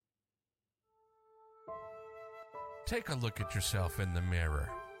take a look at yourself in the mirror.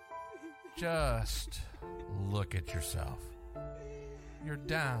 Just look at yourself. You're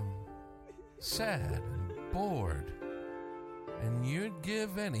down, sad, and bored. And you'd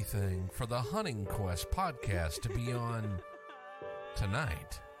give anything for the Hunting Quest podcast to be on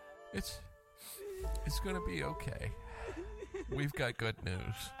tonight. It's going to be okay. We've got good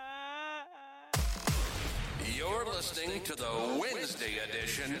news. You're listening to the Wednesday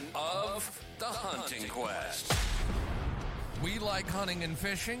edition of the Hunting Quest. We like hunting and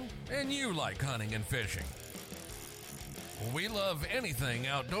fishing, and you like hunting and fishing. We love anything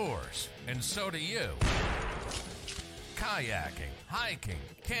outdoors, and so do you. Kayaking, hiking,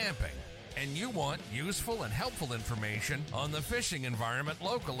 camping, and you want useful and helpful information on the fishing environment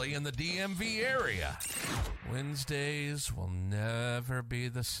locally in the DMV area. Wednesdays will never be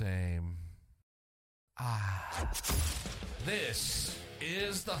the same. This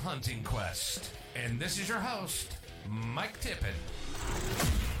is the Hunting Quest, and this is your host, Mike Tippin.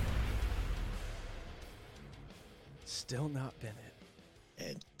 Still not Bennett.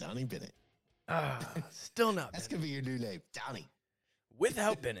 And Donnie Bennett. Still not That's Bennett. going to be your new name, Donnie.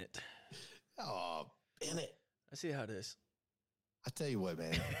 Without Bennett. Oh, Bennett. I see how it is. I tell you what,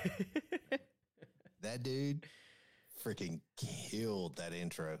 man. That dude freaking killed that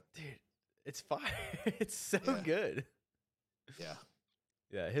intro. Dude, it's fire. It's so good. Yeah.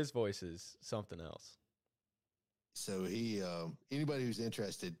 Yeah, his voice is something else. So he, anybody who's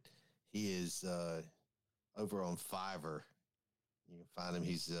interested, he is over on Fiverr. You can find him.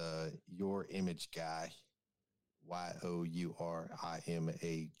 He's Your Image Guy. YOURIMAGINGGY.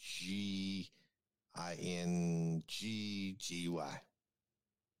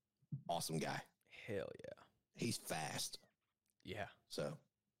 Awesome guy. Hell yeah. He's fast. Yeah. So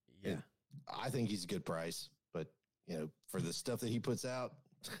Yeah. I think he's a good price, but you know, for the stuff that he puts out,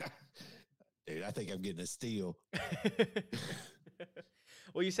 dude, I think I'm getting a steal.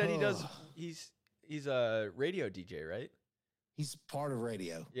 Well, you said he does. He's a radio DJ, right? He's part of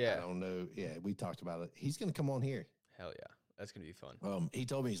radio. Yeah. I don't know. Yeah, we talked about it. He's going to come on here. Hell yeah. That's going to be fun. He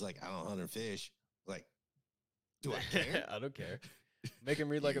told me, he's like, I don't hunt and fish. Like, do I care? I don't care. Make him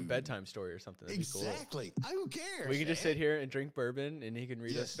read like a bedtime story or something. That'd Exactly. Be cool. I don't care. We can just sit here and drink bourbon and he can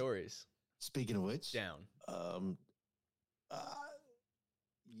read us stories. Speaking of which, Down.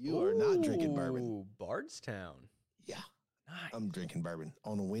 You are not drinking bourbon. Ooh, Bardstown. Yeah. Nice. I'm drinking bourbon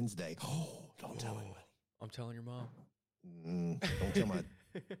on a Wednesday. Oh, don't tell anybody. I'm telling your mom. Don't tell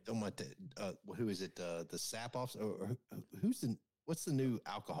my, who is it? The SAP officer? Or what's the new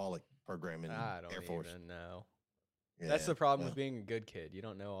alcoholic program in I don't Air Force? even know. Yeah, That's the problem with being a good kid. You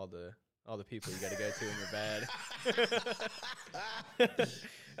don't know all the people you got to go to when you're bad.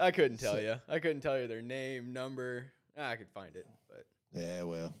 I couldn't tell you. I couldn't tell you their name, number. I could find it, but Yeah,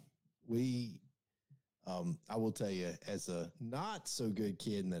 well, I will tell you, as a not so good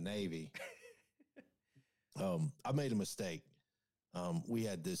kid in the Navy, I made a mistake. We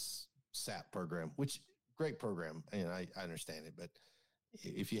had this SAP program, which great program, and I understand it, but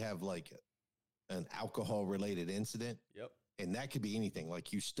if you have like an alcohol related incident, yep. And that could be anything,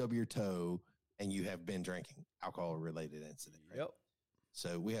 like you stub your toe and you have been drinking, alcohol related incident. Right? Yep.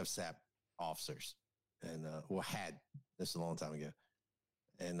 So we have SAP officers, and had this a long time ago,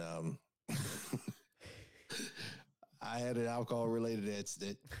 and I had an alcohol related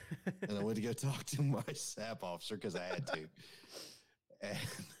incident, and I went to go talk to my SAP officer because I had to. And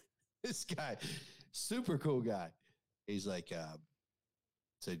this guy, super cool guy, he's like,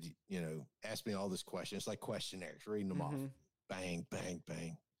 said, you know, asked me all this questions. It's like questionnaires, reading them off. Bang, bang,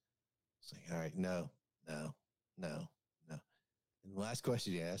 bang. It's like, all right, no. And the last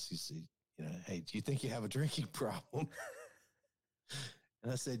question he asked, he said, you know, hey, do you think you have a drinking problem?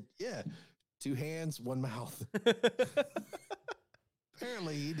 And I said, yeah, 2 hands, 1 mouth.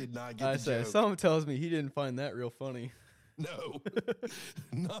 Apparently he did not get the joke. Someone tells me he didn't find that real funny. No,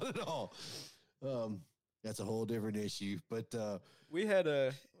 not at all. That's a whole different issue. But we had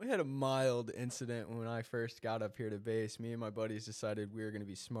a mild incident when I first got up here to base. Me and my buddies decided we were going to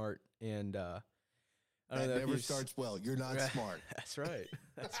be smart, and I don't know. That never starts well. You're not smart. That's right.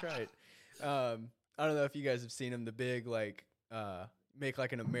 That's right. I don't know if you guys have seen them. The big make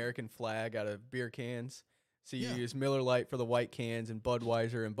like an American flag out of beer cans. So you use Miller Lite for the white cans and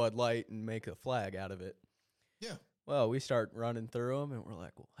Budweiser and Bud Light and make a flag out of it. Yeah. Well, we start running through them, and we're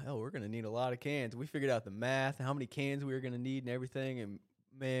like, well, hell, we're going to need a lot of cans. We figured out the math, how many cans we were going to need and everything, and,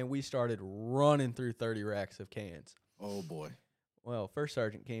 man, we started running through 30 racks of cans. Oh, boy. Well, first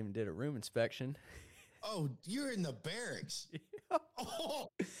sergeant came and did a room inspection. Oh, you're in the barracks. Oh.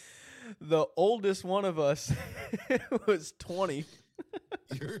 The oldest one of us was 20.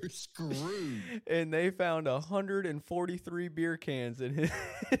 You're screwed. And they found 143 beer cans in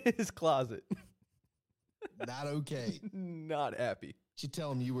his closet. Not okay. Not happy. Did you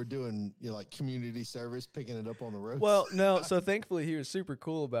tell him you were doing like community service, picking it up on the road? Well, no. So thankfully he was super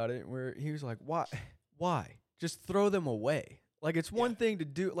cool about it. Where he was like, "Why? Just throw them away. Like it's one thing to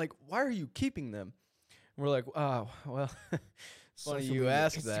do. Like why are you keeping them?" And we're like, "Oh, well, funny you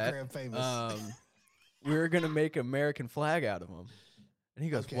ask that. Instagram famous. We were gonna make an American flag out of them." And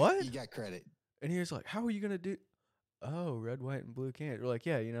he goes, Okay, "What?" You got credit. And he was like, "How are you gonna do?" Oh, red, white, and blue cans. We're like,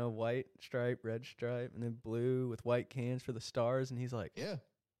 yeah, white stripe, red stripe, and then blue with white cans for the stars. And he's like, Yeah.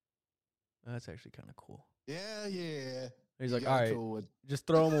 oh, that's actually kind of cool. Yeah. And he's You like, got all right, cool with- just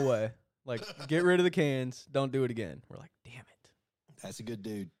throw them away. Like, get rid of the cans. Don't do it again. We're like, damn it. That's a good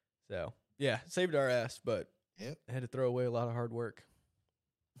dude. So, yeah, saved our ass, but Yep. I had to throw away a lot of hard work.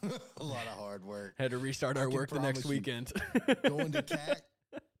 A lot of hard work. Had to restart I our can work the next promise you, weekend. Going to CAC,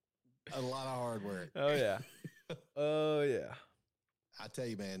 a lot of hard work. Oh, yeah. Oh, yeah. I tell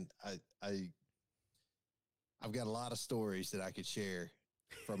you, man, I've got a lot of stories that I could share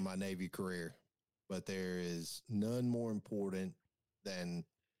from my Navy career, but there is none more important than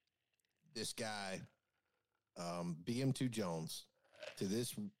this guy, BM2 Jones, to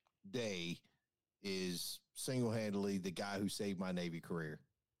this day is single-handedly the guy who saved my Navy career.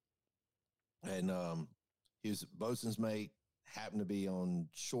 And he was a boatswain's mate, happened to be on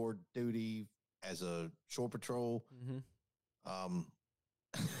shore duty as a shore patrol. Mm-hmm.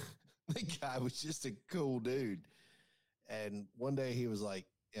 The guy was just a cool dude. And one day he was like,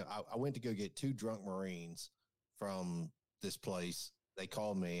 I went to go get 2 drunk Marines from this place. They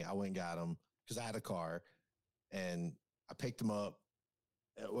called me. I went and got them because I had a car, and I picked them up.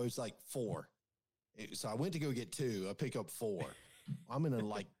 It was like 4. So I went to go get 2. I pick up 4. I'm in a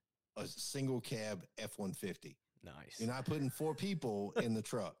single cab F-150. Nice. You're not putting 4 people in the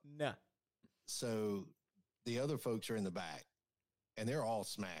truck. Nah. So the other folks are in the back, and they're all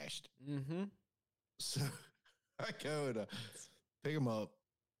smashed. Mm-hmm. So I go to pick them up,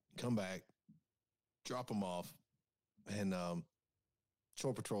 come back, drop them off, and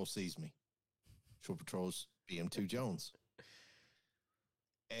Shore Patrol sees me. Shore Patrol's BM2 Jones.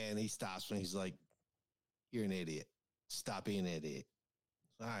 And he stops me. He's like, you're an idiot. Stop being an idiot.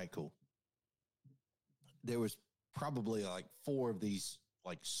 All right, cool. There was probably 4 of these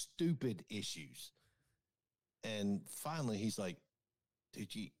stupid issues. And finally he's like,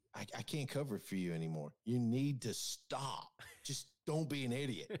 dude, I can't cover it for you anymore. You need to stop. Just don't be an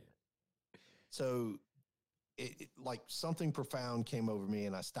idiot. So it something profound came over me,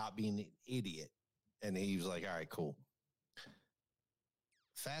 and I stopped being an idiot. And he was like, all right, cool.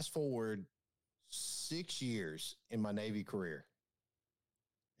 Fast forward 6 years in my Navy career,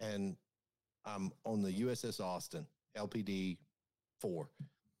 and I'm on the USS Austin, LPD 4.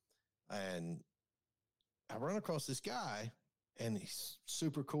 And I run across this guy, and he's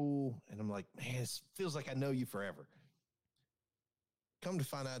super cool. And I'm like, man, it feels like I know you forever. Come to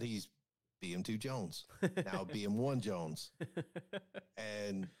find out he's BM2 Jones, now BM1 Jones.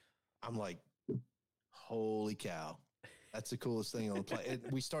 And I'm like, holy cow. That's the coolest thing on the planet.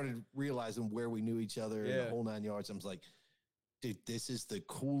 We started realizing where we knew each other and the whole 9 yards. I was like, dude, this is the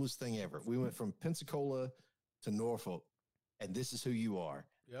coolest thing ever. We went from Pensacola to Norfolk, and this is who you are.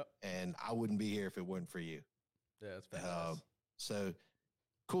 Yep. And I wouldn't be here if it weren't for you. Yeah, that's badass. So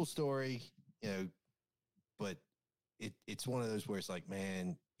cool story, but it's one of those where it's like,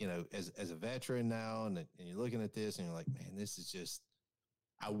 man, as a veteran now, and you're looking at this and you're like, man, this is just,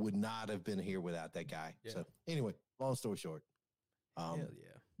 I would not have been here without that guy. Yeah. So anyway, long story short, hell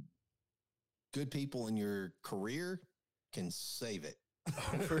yeah, good people in your career can save it.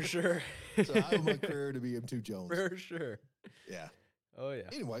 Oh, for sure. So I owe my career to BM2 Jones. For sure. Yeah. Oh yeah.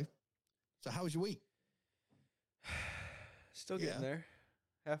 Anyway, so how was your week? Still getting there.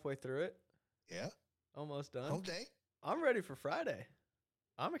 Halfway through it. Yeah. Almost done. Hump day. I'm ready for Friday.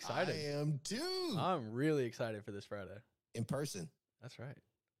 I'm excited. I am too. I'm really excited for this Friday. In person. That's right.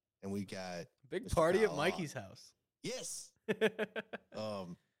 And we got big party at Mikey's house. Yes. I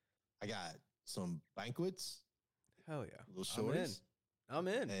got some banquets. Hell yeah. Little shorties. I'm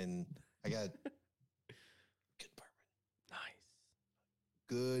in. And I got good bourbon. Nice.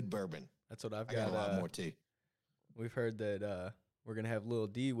 Good bourbon. That's what I've got. I got a lot more too. We've heard that we're gonna have Lil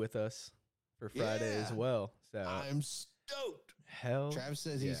D with us for Friday as well. So I'm stoked. Hell, Travis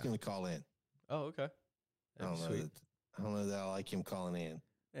says he's gonna call in. Oh, okay. I don't know that I like him calling in.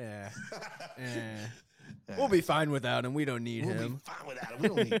 Yeah. We'll be fine without him. We don't need him. We'll be fine without him. We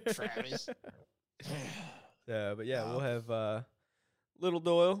don't need Travis. But yeah, we'll have Little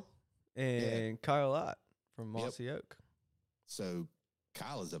Doyle and Kyle Ott from Mossy Oak. So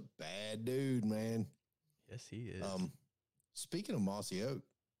Kyle is a bad dude, man. Yes, he is. Speaking of Mossy Oak,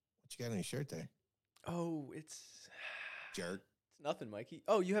 what you got on your shirt there? Oh, it's Jerk. It's nothing, Mikey.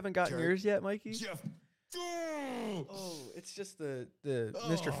 Oh, you haven't gotten Jerk. yours yet, Mikey? Jeff. Oh, it's just the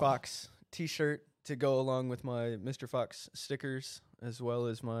Mr. Fox T-shirt to go along with my Mr. Fox stickers, as well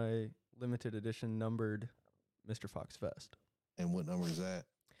as my limited edition numbered Mr. Fox vest. And what number is that?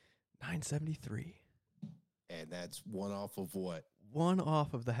 973. And that's one off of what? One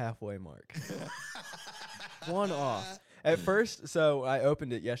off of the halfway mark. One off. At first, so I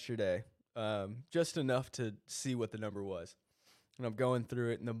opened it yesterday, just enough to see what the number was. And I'm going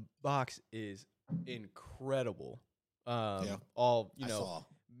through it, and the box is incredible. All, I saw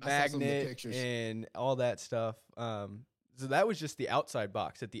magnet and all that stuff. So that was just the outside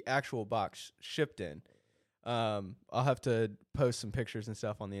box that the actual box shipped in. I'll have to post some pictures and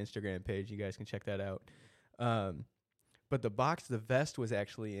stuff on the Instagram page. You guys can check that out. But the box the vest was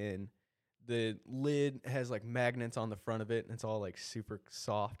actually in, the lid has like magnets on the front of it, and it's all like super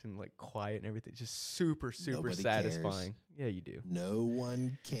soft and like quiet and everything. Just super Nobody satisfying. cares. Yeah, you do. No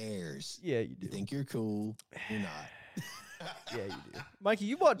one cares. Yeah, you do. You think you're cool. You're not. Yeah, you do. Mikey,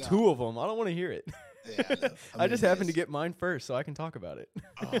 you bought two of them. I don't want to hear it. Yeah, I know. I just happened to get mine first, so I can talk about it.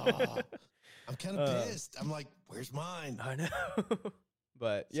 I'm kind of pissed. I'm like, where's mine? I know.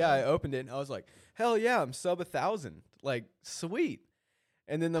 But yeah, I opened it and I was like, hell yeah, I'm sub 1,000. Like, sweet.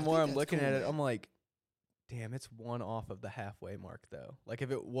 And then the more I'm looking at it, I'm like, damn, it's one off of the halfway mark, though. Like, if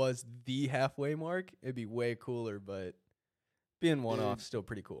it was the halfway mark, it'd be way cooler, but being one off, still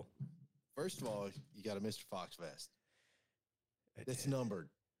pretty cool. First of all, you got a Mr. Fox vest. That's numbered.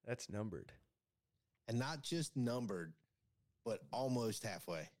 That's numbered. And not just numbered, but almost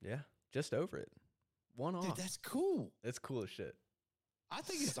halfway. Yeah, just over it. One off. Dude, that's cool. It's cool as shit. I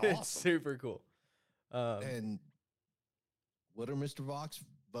think it's awesome. It's super cool. And what are Mr. Fox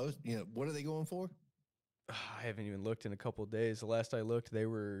both? What are they going for? I haven't even looked in a couple of days. The last I looked, they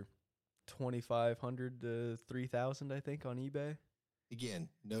were 2,500 to 3,000, I think, on eBay. Again,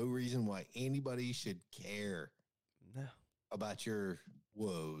 no reason why anybody should care about your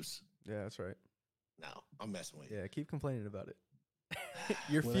woes. Yeah, that's right. No, I'm messing with you. Yeah, keep complaining about it.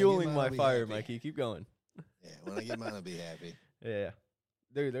 You're When fueling mine, my fire, happy. Mikey. Keep going. Yeah, when I get mine, I'll be happy. Yeah,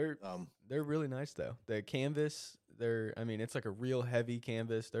 they're really nice though. The canvas, it's like a real heavy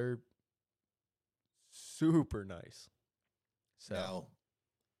canvas. They're super nice. So Now,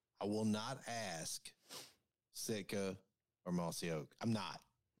 I will not ask Sitka or Mossy Oak. I'm not.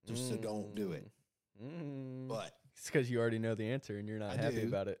 So don't do it. But it's because you already know the answer and you're not happy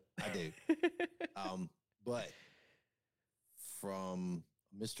about it. I do. But from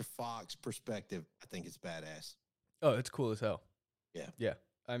Mr. Fox perspective, I think it's badass. Oh, it's cool as hell. Yeah. Yeah.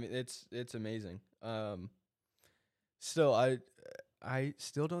 I mean, it's amazing. Still, I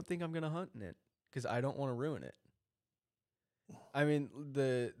still don't think I'm gonna hunt in it because I don't want to ruin it. I mean,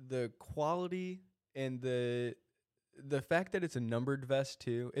 the quality and the fact that it's a numbered vest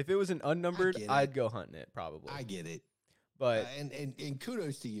too. If it was an unnumbered, I'd go hunting it probably. I get it. But and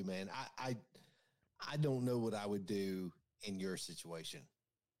kudos to you, man. I don't know what I would do in your situation,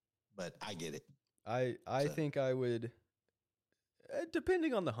 but I get it. I think I would,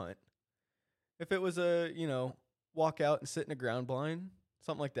 depending on the hunt. If it was a, walk out and sit in a ground blind,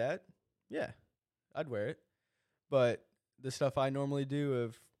 something like that, yeah, I'd wear it. But the stuff I normally do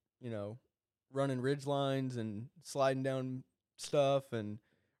of, running ridge lines and sliding down stuff and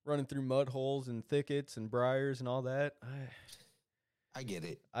running through mud holes and thickets and briars and all that, I get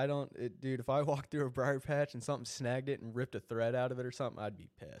it. Dude, if I walked through a briar patch and something snagged it and ripped a thread out of it or something, I'd be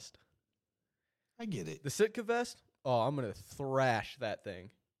pissed. I get it. The Sitka vest, I'm going to thrash that thing.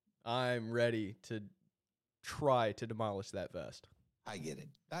 I'm ready to try to demolish that vest. I get it.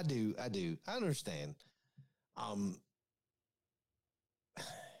 I do. I understand.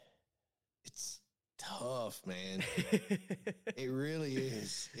 It's tough, man. It really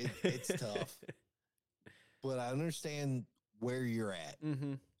is. It's tough. But I understand where you're at.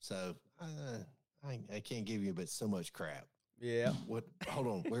 Mm-hmm. So I can't give you but so much crap. Yeah. What? Hold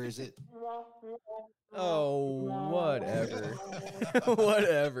on. Where is it? Oh, whatever.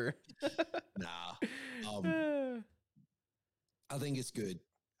 Whatever. Nah. I think it's good.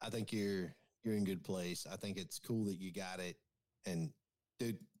 I think you're in good place. I think it's cool that you got it. And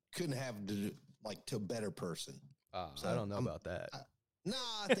dude, couldn't have to a better person. So I don't know about that.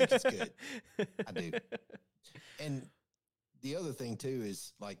 I think it's good. I do. And the other thing too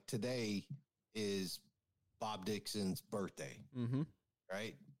is today is Bob Dixon's birthday,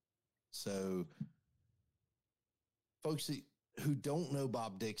 right? So folks who don't know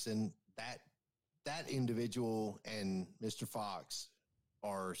Bob Dixon, that individual and Mr. Fox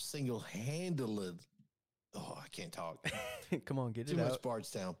are single-handedly. Oh, I can't talk. Come on, get Too it much out.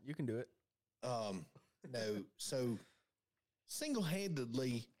 Bardstown. You can do it. No, so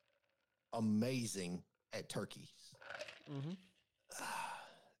single-handedly amazing at turkeys. Mm-hmm.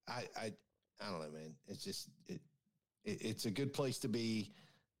 I don't know, man. It's just it's a good place to be,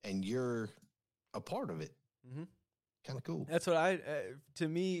 and you're a part of it. Mm-hmm. Kind of cool. That's what to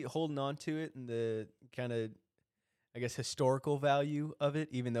me, holding on to it and the kind of, I guess, historical value of it,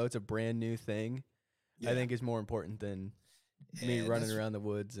 even though it's a brand new thing, I think is more important than me running around the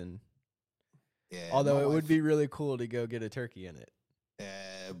woods. And although it would be really cool to go get a turkey in it.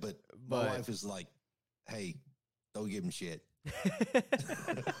 But my wife is like, hey, don't give him shit.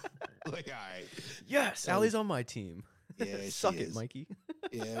 Like, all right. Yes, so, Allie's on my team. Yeah, Suck it, Mikey.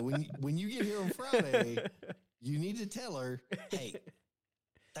 Yeah, when you get here on Friday, you need to tell her, hey,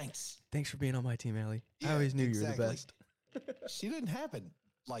 thanks. Thanks for being on my team, Allie. I always knew you were the best. She didn't happen.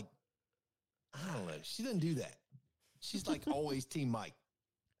 Like, I don't know. She didn't do that. She's like always Team Mike.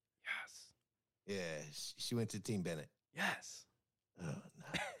 Yes. Yeah, she went to Team Bennett. Yes. Oh,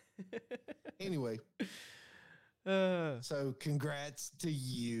 no. Anyway. So congrats to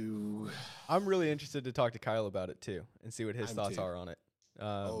you. I'm really interested to talk to Kyle about it too and see what his thoughts are on it.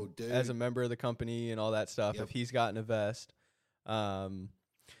 Dude. As a member of the company and all that stuff, if he's gotten a vest,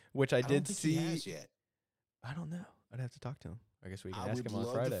 which I did see. He has yet. I don't know. I'd have to talk to him. I guess we can ask him on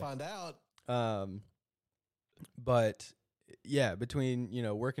Friday. I would love to find out. But yeah, between,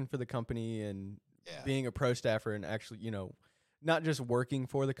 working for the company and being a pro staffer and actually, not just working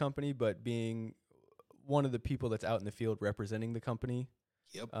for the company, but being one of the people that's out in the field representing the company.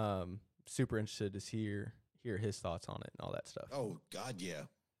 Yep. Super interested to hear his thoughts on it and all that stuff. Oh God, yeah.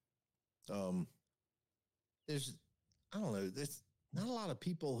 There's not a lot of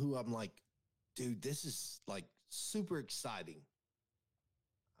people who I'm like, dude, this is like super exciting.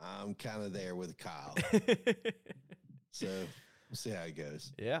 I'm kind of there with Kyle. So we'll see how it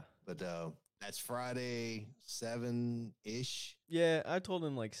goes. Yeah. But that's Friday, 7-ish. Yeah, I told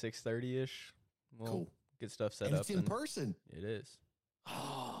him like 6:30-ish. Cool. Get stuff set up. It's in person. It is.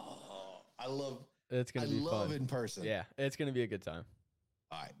 Oh, I love it's gonna be fun. I love in person. Yeah, it's gonna be a good time.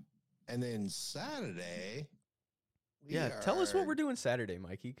 All right. And then Saturday. Tell us what we're doing Saturday,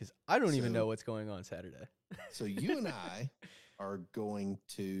 Mikey, because I don't even know what's going on Saturday. So you and I are going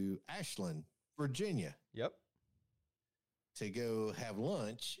to Ashland, Virginia. Yep. To go have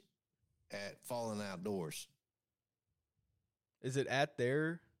lunch at Fallen Outdoors. Is it at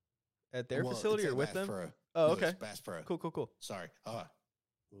their facility or with them? Pro. Oh, no, okay. Bass Pro. Cool. Sorry.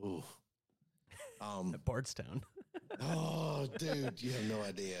 Ooh. At Bardstown. Oh, dude, you have no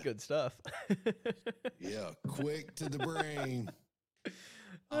idea. Good stuff. Yeah, quick to the brain.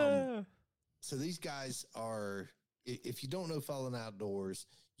 So these guys are, if you don't know Fallen Outdoors,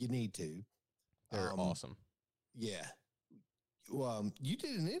 you need to. They're awesome. Yeah. You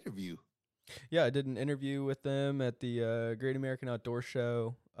did an interview. Yeah, I did an interview with them at the Great American Outdoor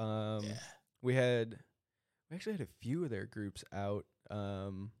Show. We actually had a few of their groups out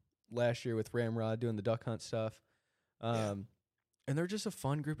last year with Ramrod doing the duck hunt stuff. And they're just a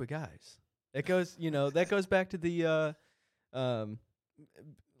fun group of guys. It goes, that goes back to the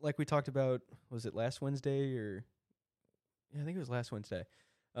like we talked about, was it last Wednesday or I think it was last Wednesday.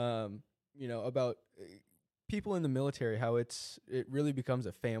 About people in the military, how it really becomes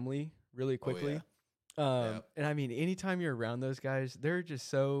a family really quickly. And I mean, anytime you're around those guys, they're just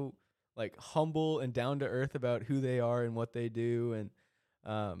so like humble and down to earth about who they are and what they do.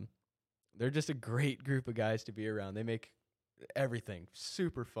 And they're just a great group of guys to be around. They make everything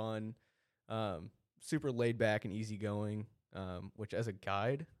super fun, super laid back and easygoing, which as a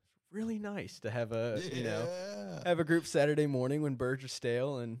guide, it's really nice to have have a group Saturday morning when birds are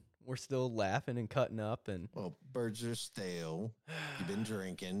stale and we're still laughing and cutting up. And well, birds are stale. You've been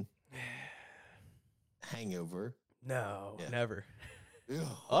drinking. Hangover. No, never.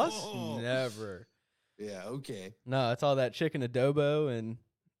 Oh. Us? Never. Yeah, okay. No, it's all that chicken adobo and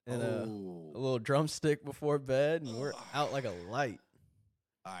a little drumstick before bed, and we're out like a light.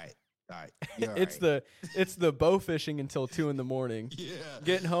 All right. It's the bow fishing until 2 a.m. Yeah.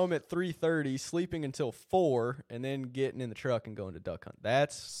 Getting home at 3:30, sleeping until 4, and then getting in the truck and going to duck hunt.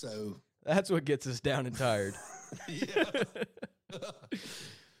 That's what gets us down and tired. Yeah.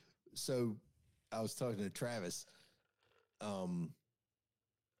 So I was talking to Travis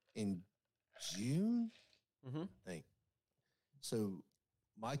in June, I think. So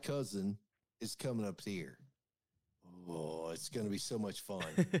my cousin is coming up here. Oh, it's going to be so much fun.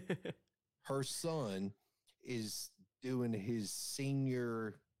 Her son is doing his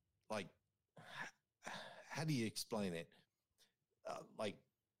senior, like, how do you explain it? like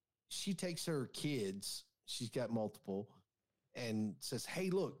she takes her kids, she's got multiple, and says, hey,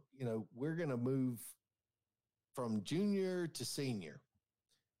 look, we're going to move from junior to senior.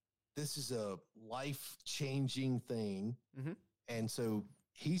 This is a life-changing thing. Mm-hmm. And so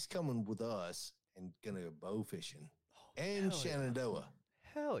he's coming with us and going to go bow fishing in Shenandoah.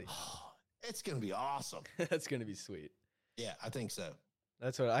 Hell yeah. It's going to be awesome. That's going to be sweet. Yeah, I think so.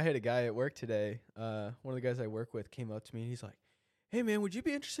 That's what I had a guy at work today. One of the guys I work with came up to me and he's like, hey, man, would you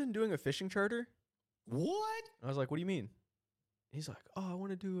be interested in doing a fishing charter? What? I was like, what do you mean? He's like, oh, I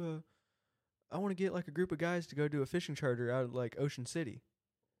want to get like a group of guys to go do a fishing charter out of like Ocean City.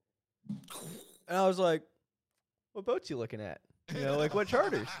 And I was like, what boats you looking at? Like what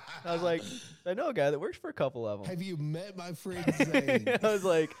charters? I was like, I know a guy that works for a couple of them. Have you met my friend Zane? I was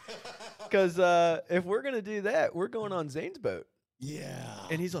like, because if we're going to do that, we're going on Zane's boat. Yeah.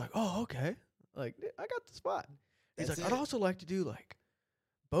 And he's like, oh, okay. Like, I got the spot. He's like, I'd also like to do like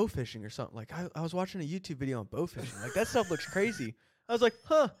bow fishing or something. Like I was watching a YouTube video on bow fishing. Like that stuff looks crazy. I was like,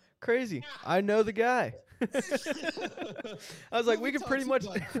 huh, crazy. I know the guy. I was like, we could pretty much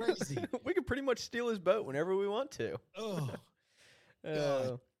steal his boat whenever we want to. Oh.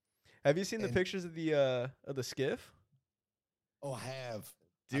 God. Have you seen the pictures of the skiff? Oh, I have.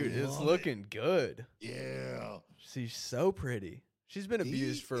 Dude, it's looking good. Yeah. She's so pretty. She's been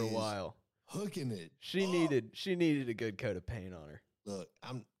abused for a while. Hooking it. She needed a good coat of paint on her. Look,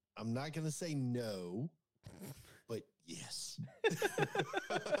 I'm not gonna say no, but yes.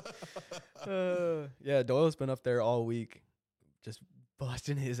 Yeah, Doyle's been up there all week, just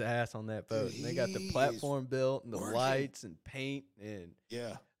busting his ass on that boat. And they got the platform built and the lights and paint, and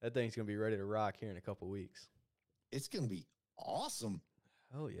yeah, that thing's gonna be ready to rock here in a couple weeks. It's gonna be awesome.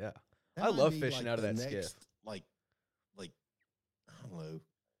 Oh yeah, I love fishing out of that skiff. Like I don't know,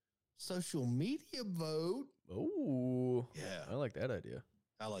 social media vote. Oh yeah, I like that idea.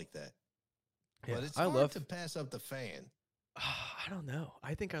 I like that. Yeah, but it's hard to pass up the fan. I don't know.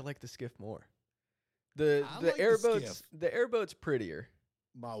 I think I like the skiff more. The like airboat's the airboat's prettier.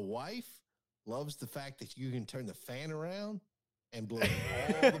 My wife loves the fact that you can turn the fan around and blow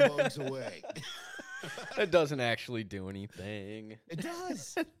all the bugs away. It doesn't actually do anything. It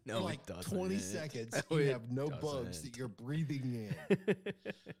does. No, like it doesn't. 20 seconds, No, you it have no bugs doesn't. that you're breathing in.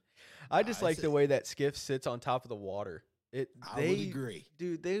 I just like the way that skiff sits on top of the water. I would agree.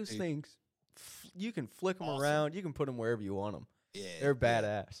 Dude, those things, you can flick them around. You can put them wherever you want them. Yeah. They're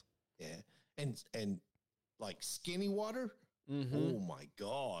badass. Yeah. And like skinny water. Mm-hmm. Oh my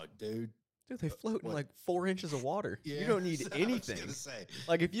God, dude. Dude, they float in like 4 inches of water. Yeah, you don't need anything.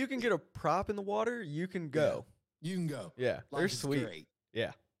 Like if you can get a prop in the water, you can go. Yeah, you can go. Yeah, they're sweet. Great.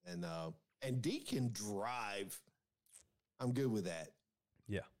 Yeah. And D can drive. I'm good with that.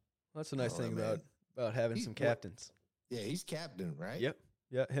 Yeah. That's a nice thing about having some captains. Yeah, he's captain, right? Yep.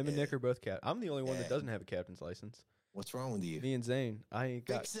 Yeah, him and Nick are both captain. I'm the only one that doesn't have a captain's license. What's wrong with you? Me and Zane. I ain't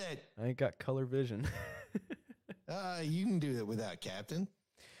got color vision. You can do it without captain.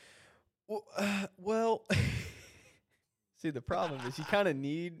 Well, see, the problem is you kind of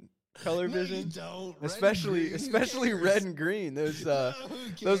need color vision. You don't. Especially red and green. Those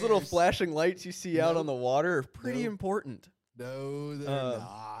little flashing lights you see out on the water are pretty important. No, they're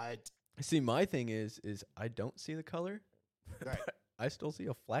not. See, my thing is I don't see the color. Right. I still see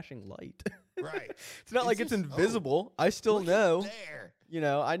a flashing light. Right. It's not like it's invisible. I still know. There.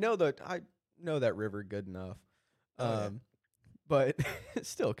 I know that river good enough. But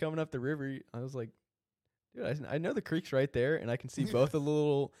still, coming up the river, I was like, dude, I know the creek's right there, and I can see both of the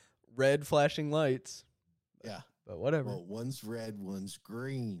little red flashing lights. Yeah. But whatever. Well, one's red, one's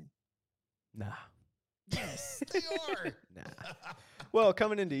green. Nah. Yes, they are. Nah. Well,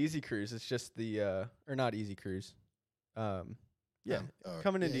 coming into Easy Cruise, it's just or not Easy Cruise. Coming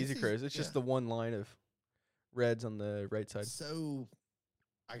into Easy Cruise, it's just the one line of reds on the right side. So,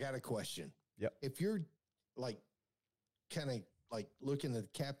 I got a question. Yep. If you're like kind of like looking at the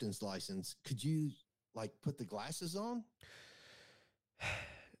captain's license, could you like put the glasses on?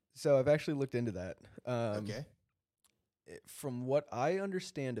 So I've actually looked into that. Okay. From what I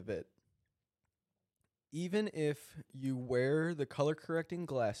understand of it, even if you wear the color correcting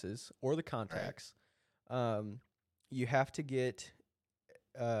glasses or the contacts, you have to get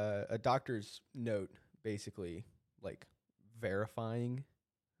a doctor's note, basically, like verifying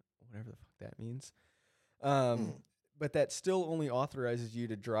whatever the fuck that means. But that still only authorizes you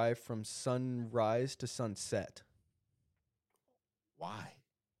to drive from sunrise to sunset. Why?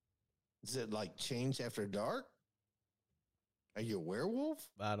 Does it like change after dark? Are you a werewolf?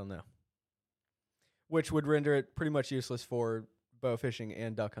 I don't know. Which would render it pretty much useless for bow fishing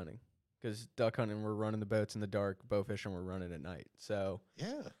and duck hunting. because duck hunting we're running the boats in the dark, bow fishing we're running at night. So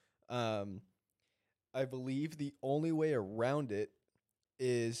Yeah. I believe the only way around it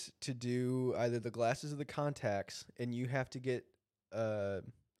is to do either the glasses or the contacts, and you have to get a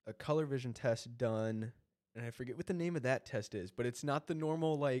color vision test done. And I forget what the name of that test is, but it's not the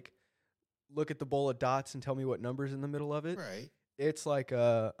normal, like, look at the bowl of dots and tell me what number's in the middle of it. Right. It's like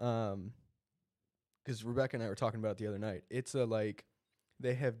because Rebecca and I were talking about it the other night. It's like,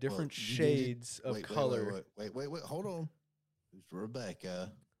 they have different shades of color. Wait. Hold on. Who's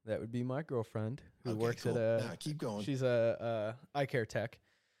Rebecca? That would be my girlfriend who works cool. at Nah, keep going. She's a eye care tech.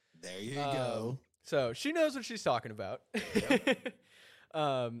 There you go. So she knows what she's talking about. Yep.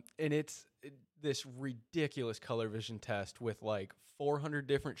 And it's this ridiculous color vision test with like 400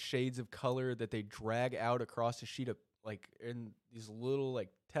 different shades of color that they drag out across a sheet of, like, in these little like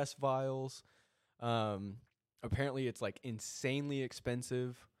test vials. Apparently it's like insanely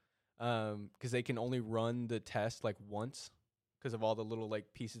expensive because they can only run the test like once because of all the little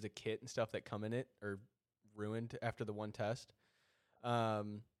like pieces of kit and stuff that come in it are ruined after the one test.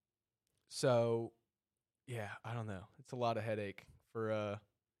 So yeah, I don't know. It's a lot of headache for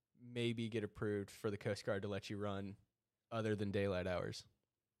maybe get approved for the Coast Guard to let you run other than daylight hours.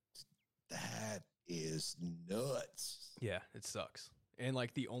 That is nuts. Yeah, it sucks. And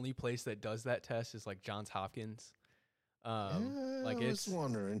like the only place that does that test is like Johns Hopkins. Like I was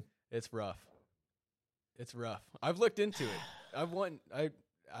wondering. It's rough. It's rough. I've looked into it. I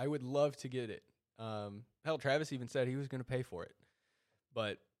would love to get it. Hell, Travis even said he was going to pay for it,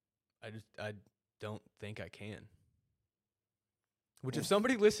 but I don't think I can. Which, if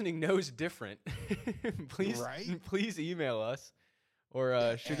somebody listening knows different, please email us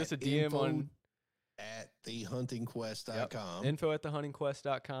or shoot us a DM on at thehuntingquest.com. Info at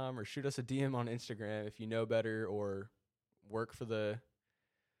thehuntingquest.com, or shoot us a DM on Instagram if you know better or work for the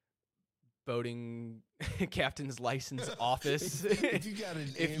boating captain's license office. If you got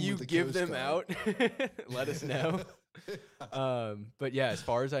an if you give them out, let us know. But yeah, as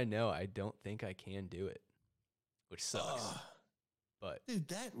far as I know, I don't think I can do it, which sucks. But dude,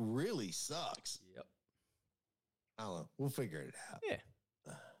 that really sucks. Yep. I don't know. We'll figure it out. Yeah.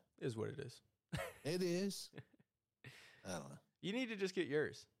 It is what it is. It is. I don't know. You need to just get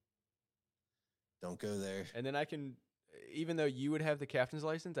yours. Don't go there. And then I can, even though you would have the captain's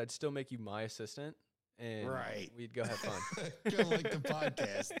license, I'd still make you my assistant. And we'd go have fun. Kind of like the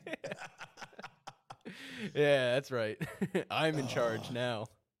podcast. Yeah, that's right. I'm in charge now.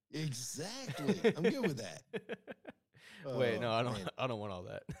 Exactly. I'm good with that. Wait, no, I don't. Man. I don't want all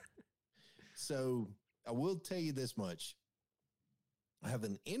that. So I will tell you this much: I have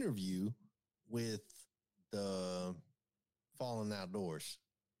an interview with the Fallen Outdoors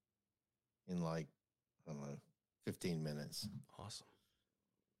in like, I don't know, 15 minutes. Awesome.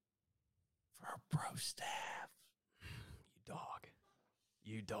 For our pro staff.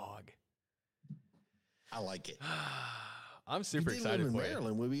 You dog. I like it. I'm super excited for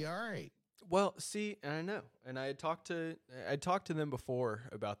Maryland would be all right. Well, see, and I know, and I talked to them before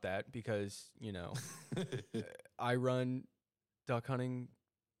about that because, you know, I run duck hunting,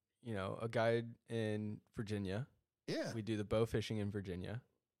 you know, a guide in Virginia. Yeah. We do the bow fishing in Virginia.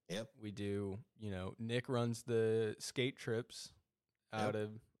 Yep. We do, you know, Nick runs the skate trips out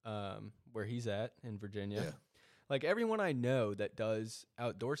of where he's at in Virginia. Yeah. Like everyone I know that does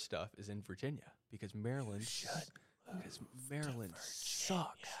outdoor stuff is in Virginia because Maryland sucks.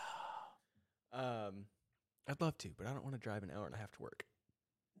 I'd love to, but I don't want to drive an hour and a half to work.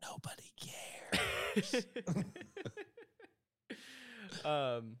 Nobody cares.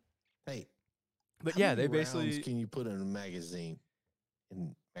 Hey, but yeah, they basically can you put in a magazine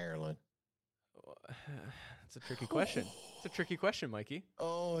in Maryland? It's a tricky question. It's a tricky question, Mikey.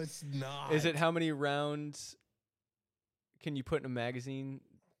 Oh, it's not. Is it how many rounds can you put in a magazine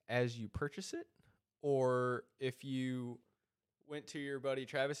as you purchase it? Or if you went to your buddy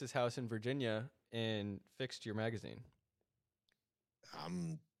Travis's house in Virginia and fixed your magazine?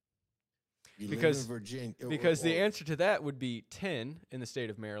 Because the answer to that would be 10 in the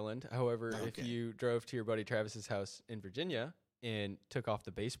state of Maryland. However, if you drove to your buddy Travis's house in Virginia and took off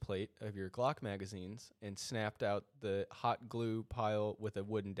the base plate of your Glock magazines and snapped out the hot glue pile with a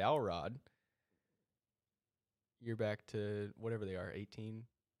wooden dowel rod, you're back to whatever they are, 18,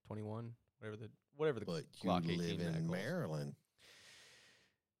 21, whatever the but Glock you 18 live in Maryland.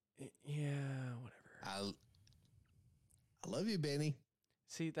 Yeah, whatever. I love you, Benny.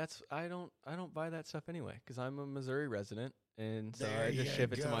 See, I don't buy that stuff anyway because I'm a Missouri resident, and so there I just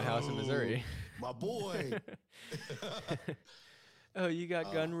ship it to my house in Missouri. My boy. Oh, you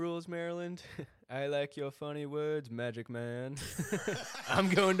got gun rules, Maryland? I like your funny words, Magic Man. I'm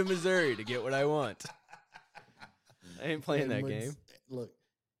going to Missouri to get what I want. I ain't playing that game. Look,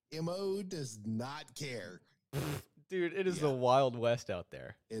 MO does not care. Dude, it is the Wild West out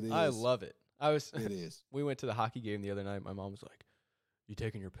there. It is. I love it. It is. We went to the hockey game the other night. My mom was like, "You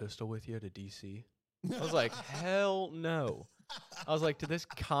taking your pistol with you to D.C.?" I was like, "Hell no." I was like, "To this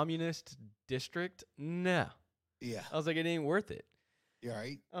communist district? No." Yeah. I was like, "It ain't worth it." You're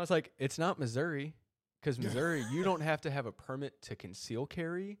right. I was like, "It's not Missouri, because Missouri, you don't have to have a permit to conceal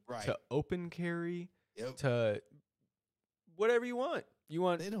carry, to open carry, to whatever you want. You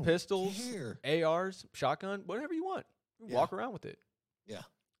want pistols, ARs, shotgun, whatever you want. You walk around with it." Yeah.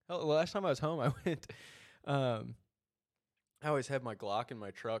 Hell, the last time I was home, I went. I always have my Glock in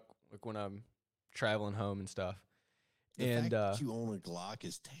my truck, like when I'm traveling home and stuff. The fact that you own a Glock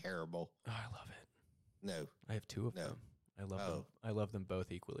is terrible. Oh, I love it. No, I have two of them. I love them. I love them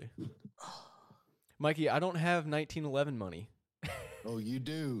both equally. Mikey, I don't have 1911 money. Oh, you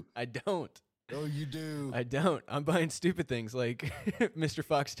do. I don't. Oh, you do. I don't. I'm buying stupid things like Mr.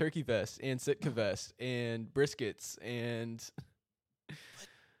 Fox turkey vest and Sitka vest and briskets and.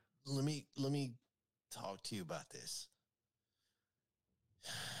 Let me talk to you about this.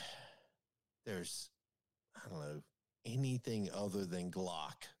 There's, I don't know, anything other than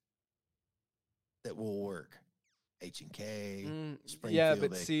Glock that will work. H&K, Springfield. Yeah,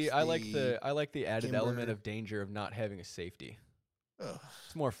 but see, XD, I like the added Kimber. element of danger of not having a safety. Ugh.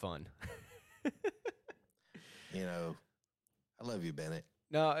 It's more fun. You know, I love you, Bennett.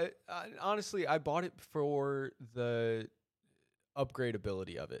 No, honestly, I bought it for the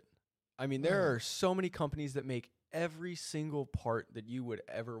upgradability of it. I mean, there are so many companies that make every single part that you would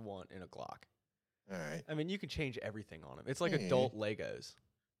ever want in a Glock. All right. I mean, you can change everything on them. It's like adult Legos.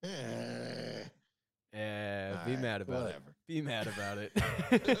 Be mad about it. Be mad about it.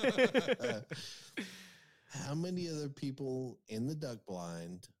 How many other people in the duck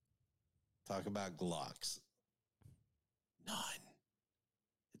blind talk about Glocks? None.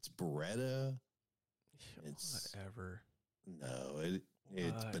 It's Beretta. It's whatever. No,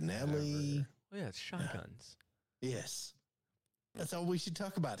 it's Benelli. Oh, yeah, it's shotguns. Yes. That's all we should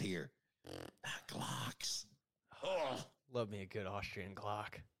talk about here. Not Glocks. Oh, love me a good Austrian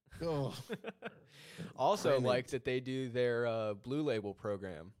Glock. Oh. Also, like that they do their Blue Label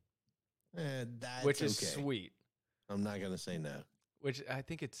program, which is sweet. I'm not gonna say no. Which I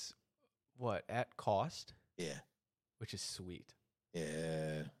think it's at cost. Yeah. Which is sweet.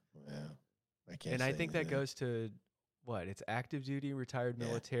 Yeah. Well, I can't. And I think that goes to it's active duty, retired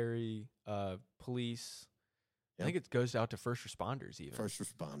military, police. Yep. I think it goes out to first responders even. First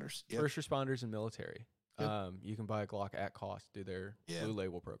responders. Yep. First responders and military. Yep. You can buy a Glock at cost through their Blue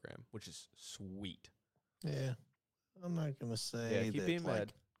Label program, which is sweet. Yeah. I'm not going to say keep being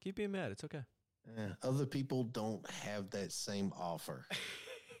mad. Keep being mad. It's okay. Other people don't have that same offer.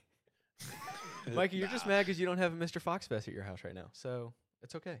 Mikey, you're just mad because you don't have a Mr. Fox vest at your house right now. So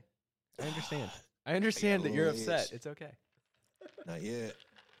it's okay. I understand. I understand that you're upset. It's okay. Not yet.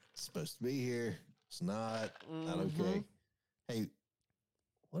 It's supposed to be here. It's not. Not okay. Hey,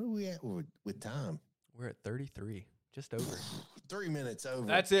 what are we at with time? We're at 33. Just over. 3 minutes over.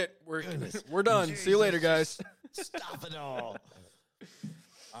 That's it. We're done. Jesus. See you later, guys. Stop it all.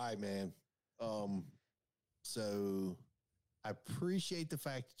 All right, man. So I appreciate the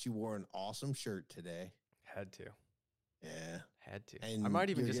fact that you wore an awesome shirt today. Had to. Yeah. Had to. And I might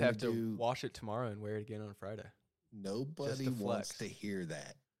even just have to wash it tomorrow and wear it again on Friday. Nobody wants to hear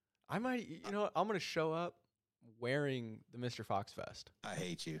that. I might, I'm going to show up wearing the Mr. Fox vest. I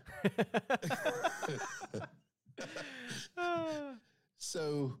hate you.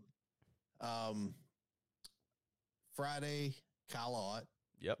 So, Friday, Kyle Ott.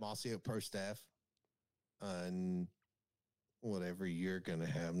 Yep. Mossy at Pro Staff. And whatever you're going to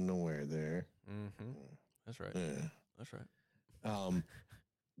have them to wear there. Mm-hmm. That's right. Yeah. That's right.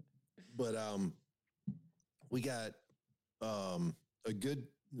 But we got a good,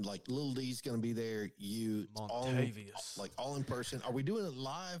 like, Lil D's going to be there. You Montavious. all in person. Are we doing it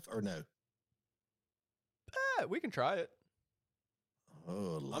live or no? We can try it.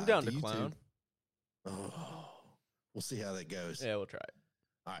 Oh, I'm down to clown. Oh, we'll see how that goes. Yeah, we'll try it.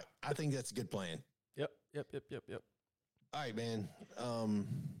 All right. I think that's a good plan. Yep. All right, man.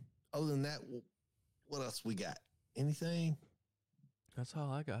 Other than that, what else we got? Anything? That's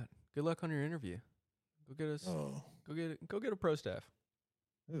all I got. Good luck on your interview. Go get us. Oh. Go get a pro staff.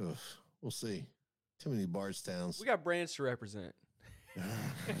 Ugh, we'll see. Too many Bardstowns. We got brands to represent.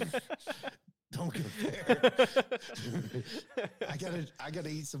 Don't go there. I gotta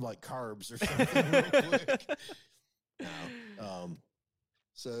eat some like carbs or something real quick.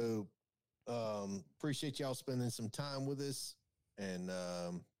 So appreciate y'all spending some time with us. And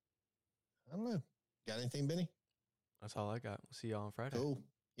I don't know. Got anything, Benny? That's all I got. We'll see y'all on Friday. Cool.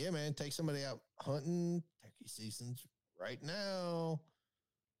 Yeah, man. Take somebody out hunting. Turkey season's right now.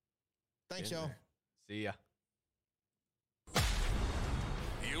 Thanks, y'all. See ya.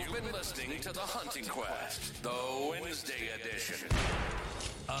 You've been listening to The Hunting Quest, the Wednesday edition.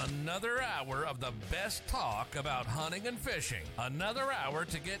 Another hour of the best talk about hunting and fishing. Another hour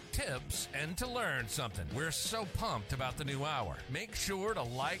to get tips and to learn something. We're so pumped about the new hour. Make sure to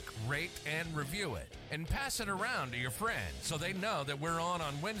like, rate, and review it. And pass it around to your friends so they know that we're on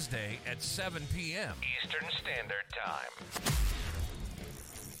Wednesday at 7 p.m. Eastern Standard Time.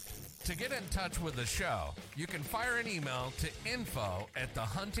 To get in touch with the show, you can fire an email to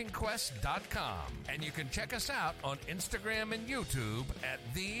info@thehuntingquest.com. And you can check us out on Instagram and YouTube at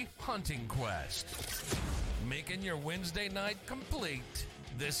The Hunting Quest. Making your Wednesday night complete,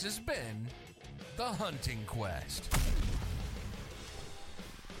 this has been The Hunting Quest.